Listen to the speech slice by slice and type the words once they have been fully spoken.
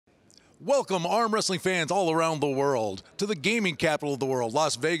Welcome, arm wrestling fans all around the world, to the gaming capital of the world,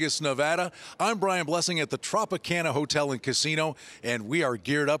 Las Vegas, Nevada. I'm Brian Blessing at the Tropicana Hotel and Casino, and we are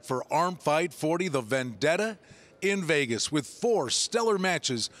geared up for Armfight 40, the Vendetta in Vegas, with 4 stellar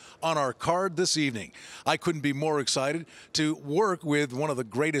matches on our card this evening. I couldn't be more excited to work with one of the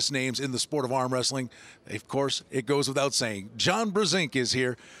greatest names in the sport of arm wrestling. Of course, it goes without saying, John Brzenk is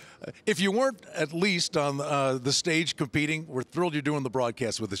here. If you weren't at least on the stage competing, we're thrilled you're doing the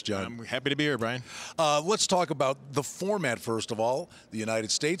broadcast with us, John. I'm happy to be here, Brian. Let's talk about the format first of all. The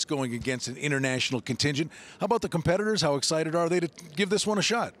United States going against an international contingent. How about the competitors? How excited are they to give this one a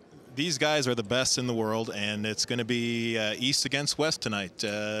shot? These guys are the best in the world, and it's going to be East against West tonight.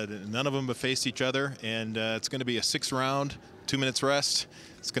 None of them have faced each other, and it's going to be a 6-round, 2 minutes rest.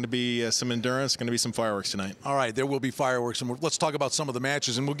 It's going to be some endurance. It's going to be some fireworks tonight. All right, there will be fireworks, and let's talk about some of the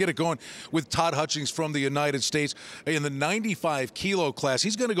matches, and we'll get it going with Todd Hutchings from the United States in the 95-kilo class.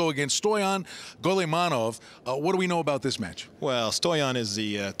 He's going to go against Stoyan Golemanov. What do we know about this match? Well, Stoyan is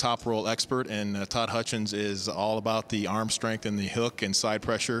the top roll expert, and Todd Hutchings is all about the arm strength and the hook and side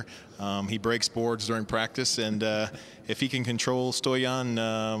pressure. He breaks boards during practice, and if he can control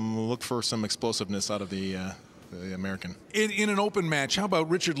Stoyan, look for some explosiveness out of the American. In an open match, how about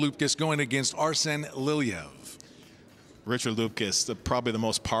Richard Lupkus going against Arsen Liliev? Richard Lupkus, probably the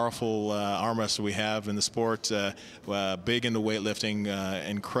most powerful arm wrestler we have in the sport. Big into weightlifting,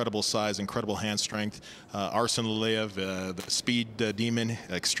 incredible size, incredible hand strength. Arsen Liliev, the speed demon,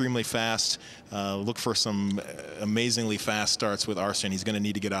 extremely fast. Look for some amazingly fast starts with Arsen. He's going to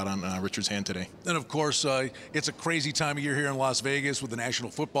need to get out on Richard's hand today. And of course, it's a crazy time of year here in Las Vegas with the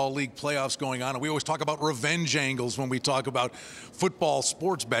National Football League playoffs going on. And we always talk about revenge angles when we talk about football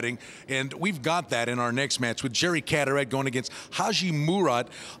sports betting. And we've got that in our next match with Jerry Cataret going against Haji Murat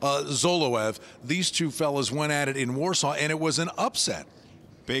Zoloev. These two fellas went at it in Warsaw, and it was an upset.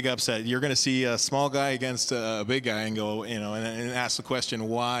 Big upset. You're going to see a small guy against a big guy and go, and ask the question,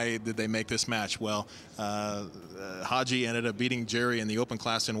 why did they make this match? Well, Haji ended up beating Jerry in the open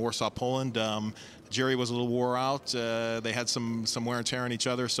class in Warsaw, Poland. Jerry was a little wore out. They had some wear and tear on each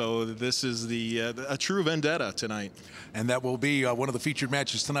other, so this is a true vendetta tonight. And that will be one of the featured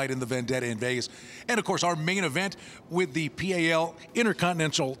matches tonight in the Vendetta in Vegas. And, of course, our main event with the PAL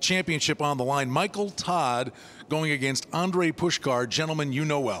Intercontinental Championship on the line. Michael Todd going against Andre Pushkar. Gentlemen, you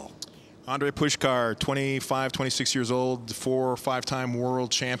know well. Andre Pushkar, 25, 26 years old, 4 or 5-time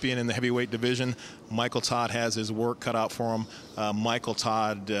world champion in the heavyweight division. Michael Todd has his work cut out for him. Michael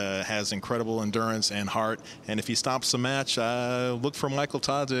Todd has incredible endurance and heart. And if he stops the match, look for Michael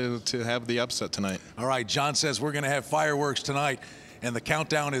Todd to have the upset tonight. All right, John says we're going to have fireworks tonight. And the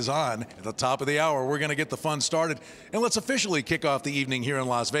countdown is on. At the top of the hour, we're going to get the fun started. And let's officially kick off the evening here in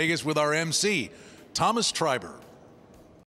Las Vegas with our MC, Thomas Triber.